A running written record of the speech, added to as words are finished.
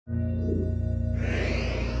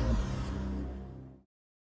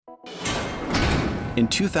In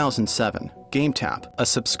 2007, GameTap, a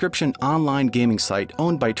subscription online gaming site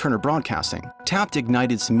owned by Turner Broadcasting, tapped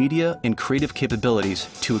Ignited's media and creative capabilities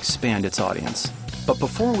to expand its audience. But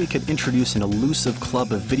before we could introduce an elusive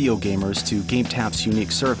club of video gamers to GameTap's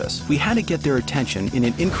unique service, we had to get their attention in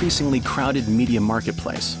an increasingly crowded media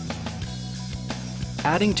marketplace.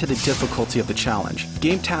 Adding to the difficulty of the challenge,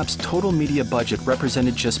 GameTap's total media budget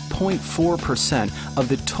represented just 0.4% of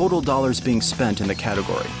the total dollars being spent in the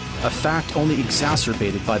category, a fact only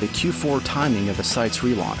exacerbated by the Q4 timing of the site's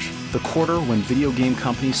relaunch, the quarter when video game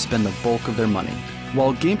companies spend the bulk of their money.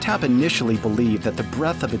 While GameTap initially believed that the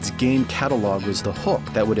breadth of its game catalog was the hook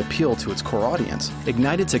that would appeal to its core audience,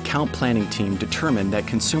 Ignited's account planning team determined that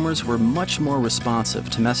consumers were much more responsive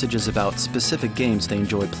to messages about specific games they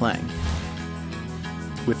enjoyed playing.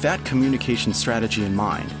 With that communication strategy in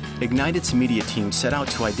mind, Ignited's media team set out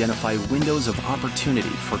to identify windows of opportunity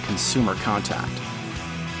for consumer contact.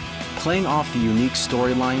 Playing off the unique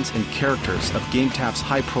storylines and characters of GameTap's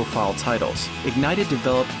high-profile titles, Ignited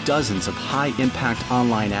developed dozens of high-impact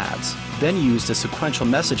online ads, then used a sequential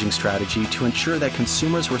messaging strategy to ensure that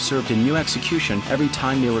consumers were served a new execution every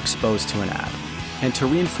time they were exposed to an ad. And to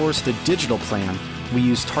reinforce the digital plan, we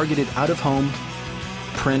used targeted out-of-home,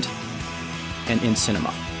 print, and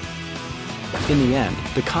in-cinema. In the end,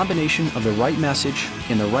 the combination of the right message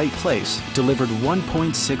in the right place delivered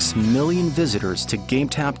 1.6 million visitors to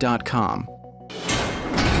GameTap.com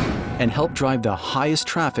and helped drive the highest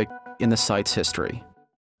traffic in the site's history.